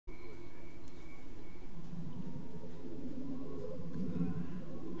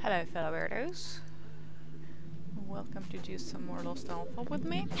Hello fellow weirdos. Welcome to do some more Lost Alpha with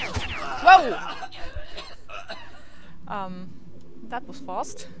me. Whoa! That was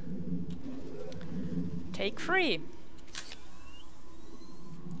fast. Take 3.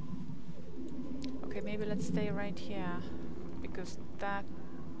 Okay, maybe let's stay right here, because that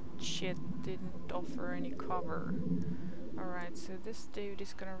shit didn't offer any cover. Alright, so this dude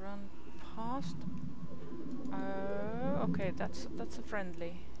is gonna run past. Okay, that's a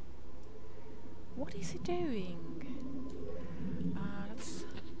friendly. What is he doing? Let's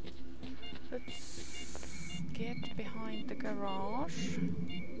get behind the garage.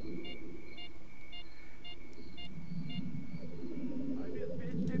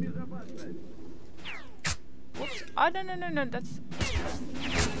 Whoops! Oh no! That's.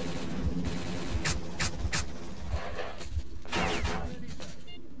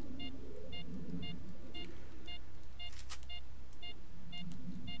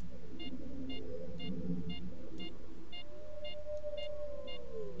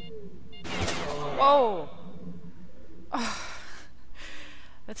 Whoa! Oh.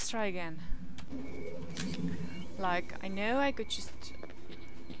 Let's try again. Like, I know I could just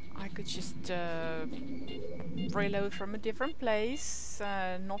reload from a different place,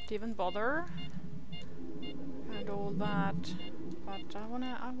 not even bother, and all that. But I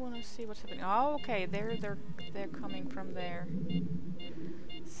wanna see what's happening. Oh, okay, they're coming from there.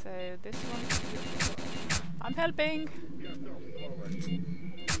 So this one, I'm helping.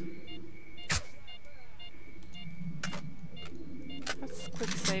 Let's quick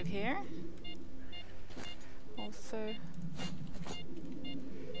save here. Also,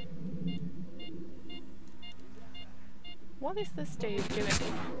 what is this dude doing?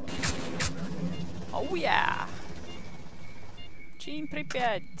 Oh yeah! Team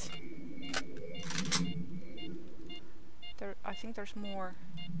Pripyat! I think there's more.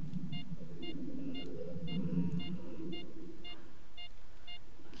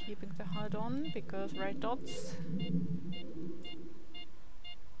 Keeping the HUD on because red dots.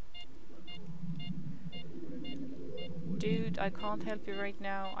 Dude, I can't help you right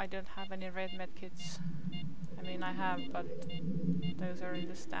now. I don't have any red medkits. I mean, I have, but those are in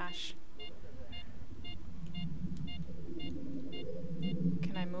the stash.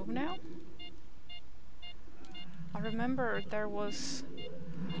 Can I move now? I remember there was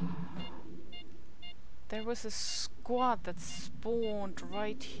a squad that spawned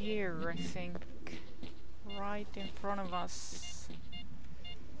right here, I think. Right in front of us.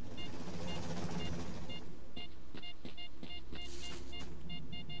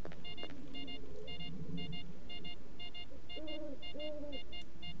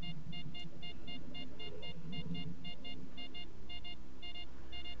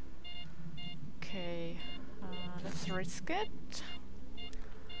 Okay, let's risk it.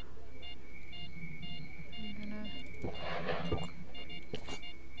 I'm gonna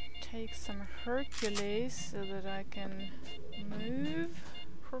take some Hercules so that I can move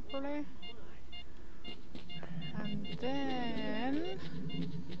properly. And then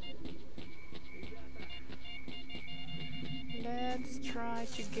let's try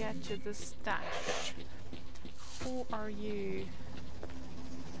to get to the stash. Who are you?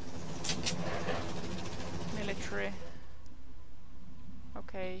 Military.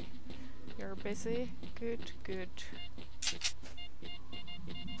 Okay, you're busy. Good.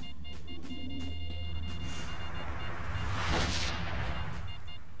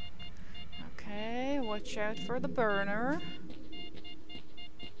 Okay, watch out for the burner.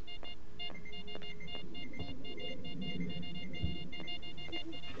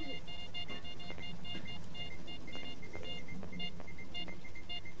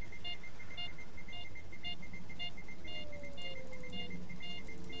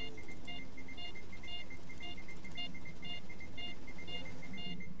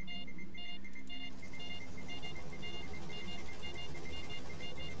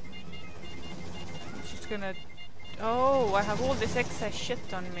 Gonna. Oh, I have all this excess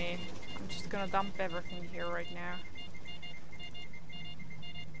shit on me. I'm just gonna dump everything here right now.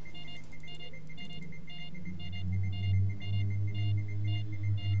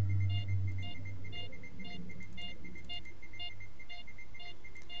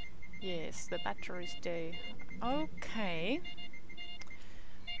 Yes, the batteries do. Okay.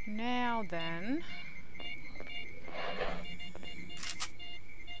 Now then.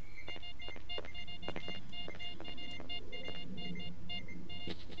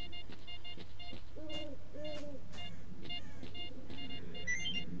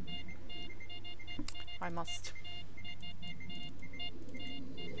 I must.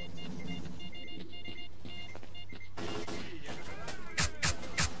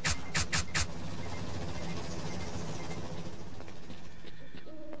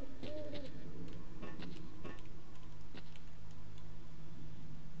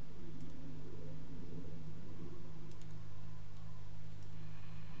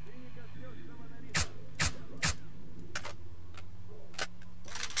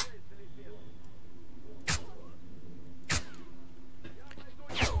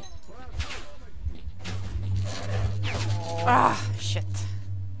 Ah, shit.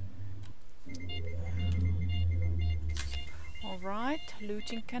 Alright,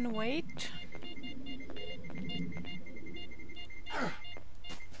 looting can wait.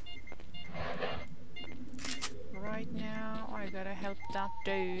 Right now, I gotta help that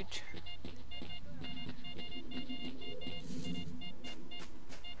dude.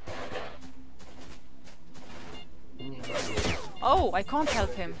 Oh, I can't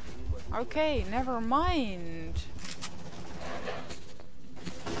help him. Okay, never mind.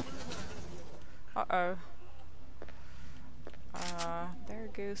 Uh-oh. There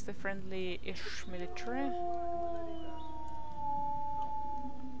goes the friendly-ish military.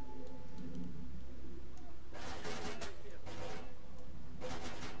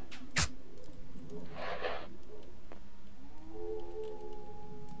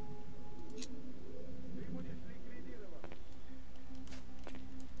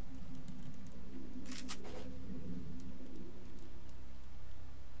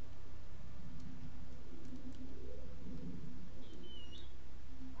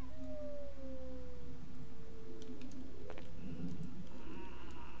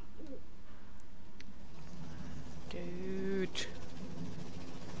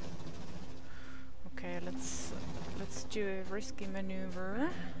 Do a risky maneuver.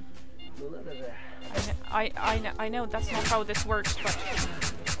 I know that's not how this works, but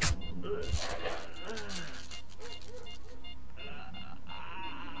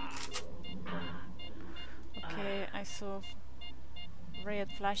okay, I saw red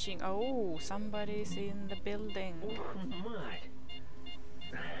flashing. Oh, somebody's in the building.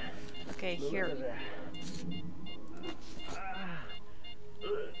 Okay, here.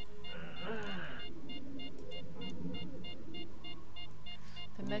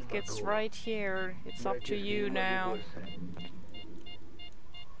 The medkit's right here. It's up to you now.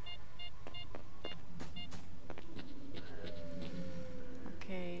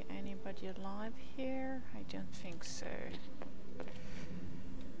 Okay, anybody alive here? I don't think so.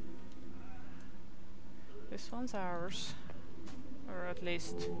 This one's ours. Or at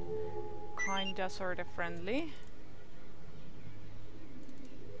least kinda sorta friendly.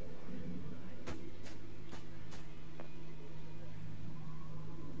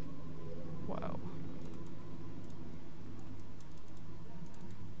 Whoa.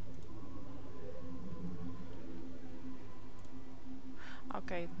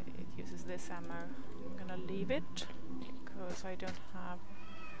 Okay, it uses this ammo. I'm gonna leave it because I don't have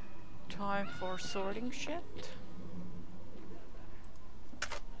time for sorting shit.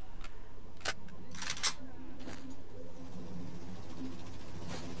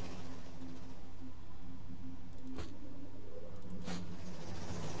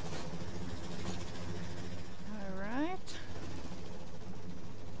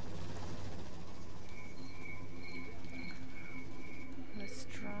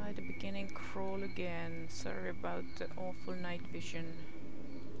 Crawl again. Sorry about the awful night vision.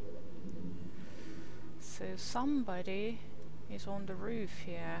 So somebody is on the roof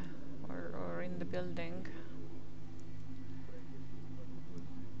here, or in the building.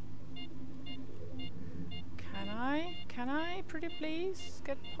 Can I pretty please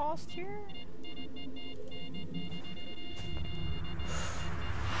get past here?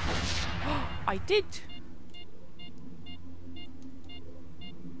 I did!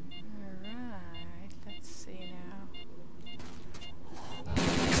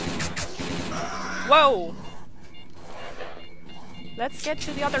 Whoa! Let's get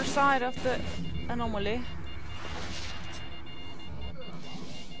to the other side of the anomaly.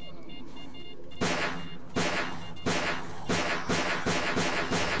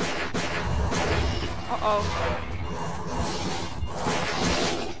 Uh-oh.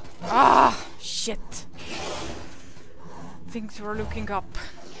 Ah! Shit! Things were looking up.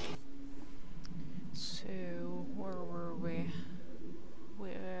 So, where were we?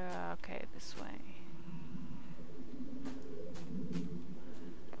 Okay, this way.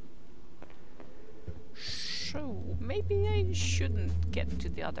 So, maybe I shouldn't get to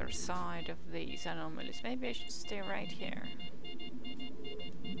the other side of these anomalies. Maybe I should stay right here.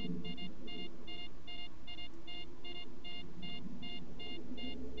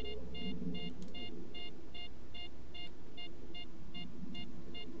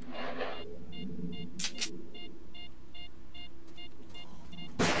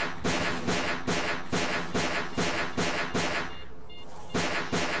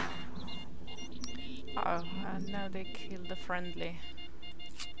 Oh, and now they killed the friendly.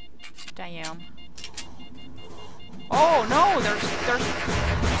 Damn. Oh no,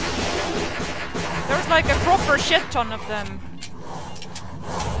 there's like a proper shit ton of them.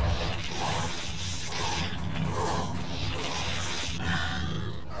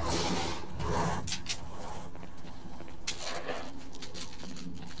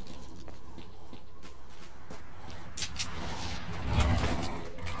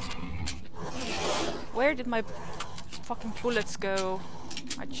 Where did my fucking bullets go?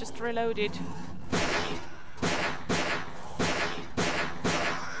 I just reloaded.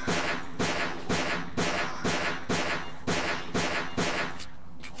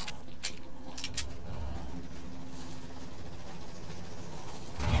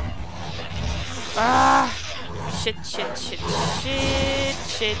 Ah! Shit, shit, shit, shit,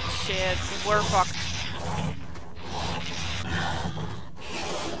 shit, shit. We're fucked.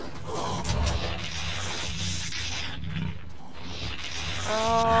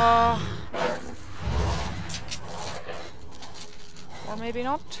 Or maybe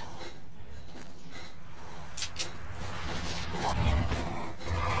not.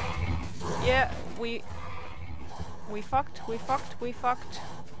 Yeah, we fucked.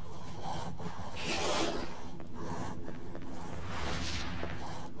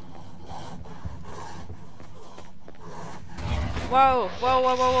 Whoa, whoa,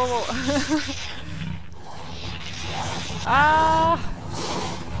 whoa, whoa, whoa, whoa. Ah!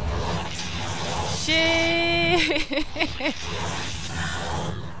 Shit!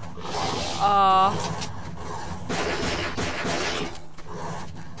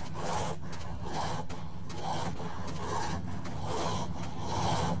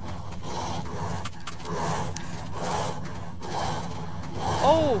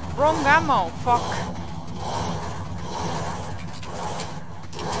 Oh, wrong ammo. Fuck.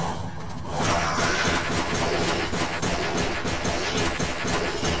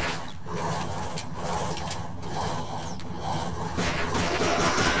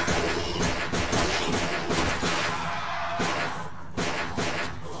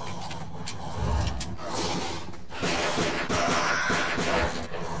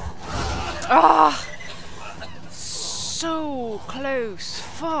 Ah! So close.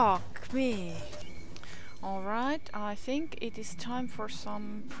 Fuck me. Alright, I think it is time for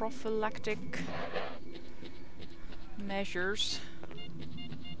some prophylactic measures.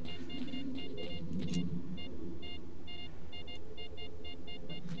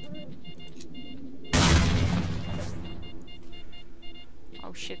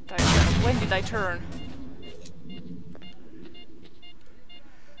 Oh shit, when did I turn?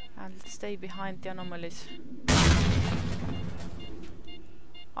 And let's stay behind the anomalies.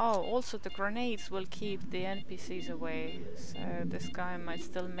 Oh, also the grenades will keep the NPCs away, so this guy might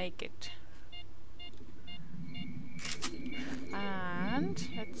still make it. And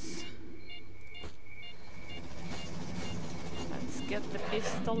let's get the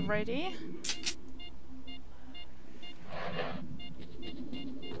pistol ready.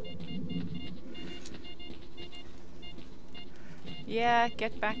 Yeah,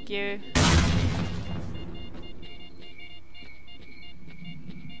 get back, you.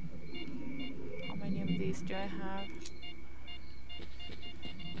 How many of these do I have?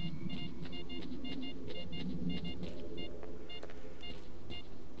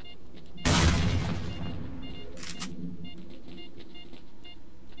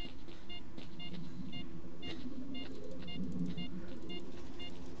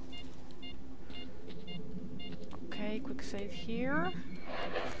 Okay, quick save here.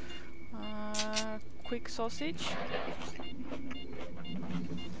 Quick sausage.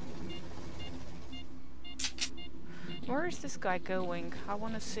 Where is this guy going? I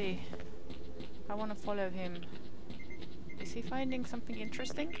wanna see. I wanna follow him. Is he finding something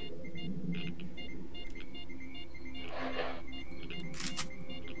interesting?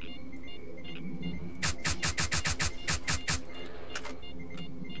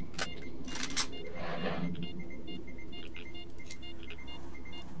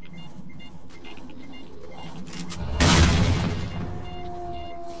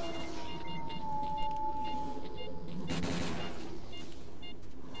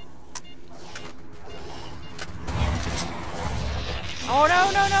 Oh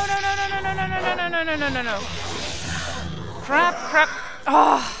no no no no no no no no no no no no no no no! Crap crap!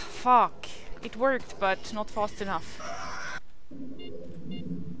 Ah, fuck! It worked, but not fast enough.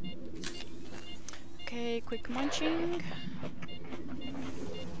 Okay, quick munching.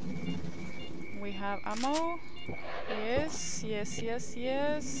 We have ammo. Yes, yes, yes,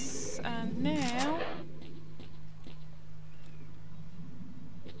 yes. And now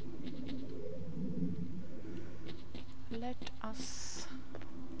let us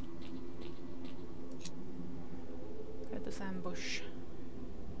ambush.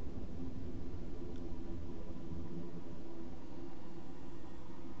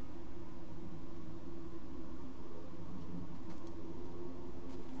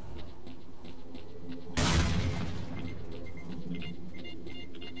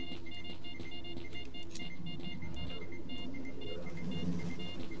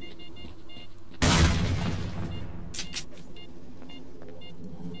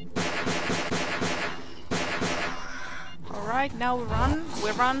 Alright, now we run,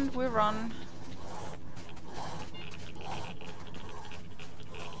 we run, we run.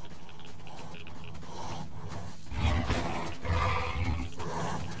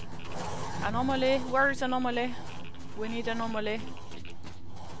 Anomaly, where is Anomaly? We need Anomaly.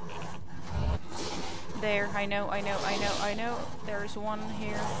 There, I know. There's one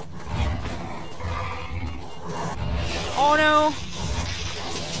here. Oh no!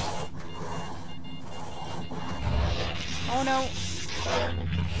 Oh no!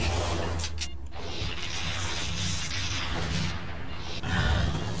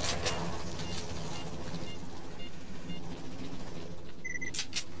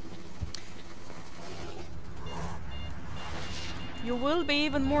 You will be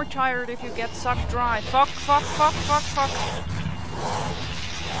even more tired if you get sucked dry. Fuck.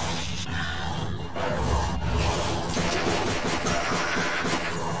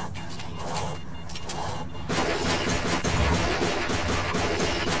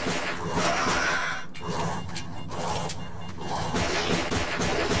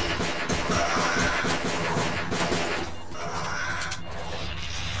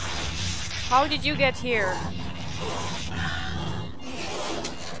 How did you get here?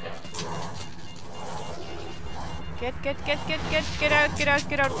 Get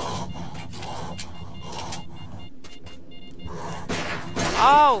out.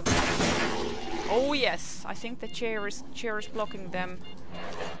 Oh! Oh yes, I think the chair is blocking them.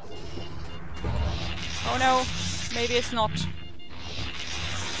 Oh no, maybe it's not.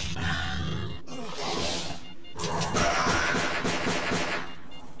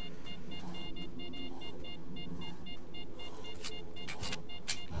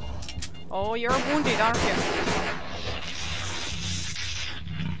 Oh, you're wounded, aren't you?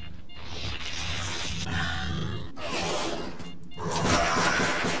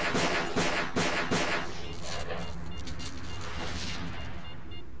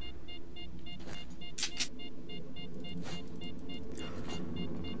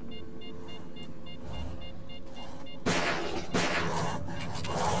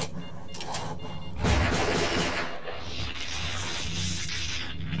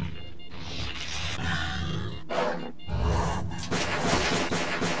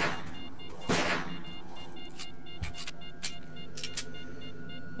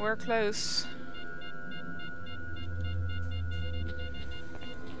 We're close.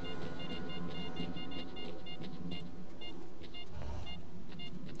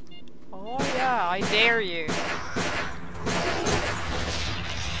 Oh yeah, I dare you.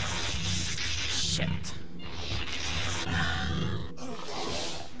 Shit.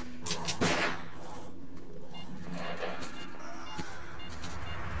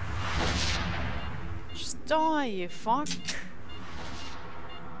 Just die, you fuck.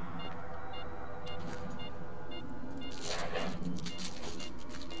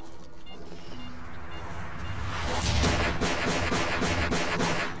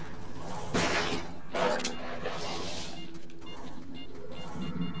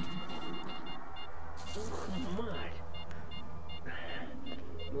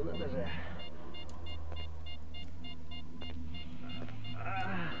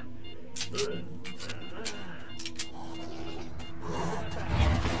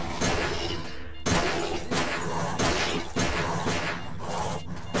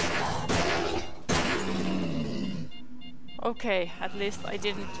 Okay, at least I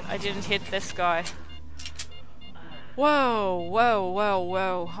didn't hit this guy. Whoa.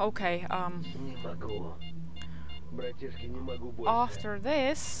 Okay, after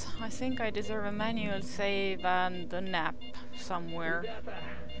this, I think I deserve a manual save and a nap somewhere.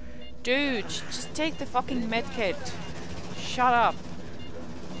 Dude, just take the fucking medkit. Shut up.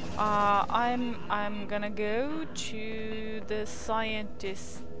 I'm gonna go to the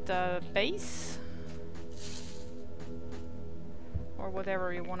scientist base. Or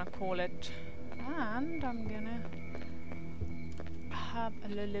whatever you want to call it. And I'm gonna have a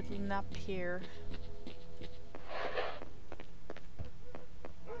little nap here.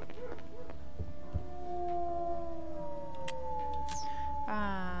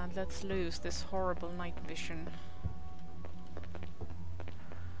 And let's lose this horrible night vision.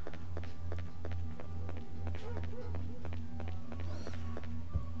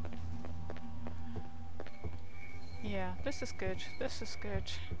 Yeah, this is good.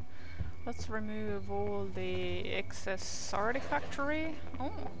 Let's remove all the excess artifactory.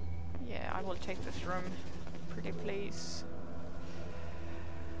 Oh, yeah, I will take this room. Pretty please.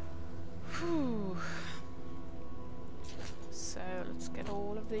 Whew. So, let's get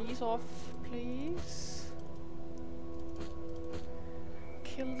all of these off, please.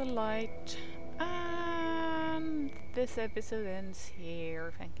 Kill the light. And this episode ends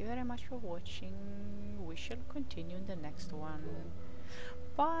here. Thank you very much for watching. We shall continue in the next one.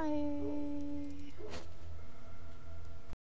 Bye!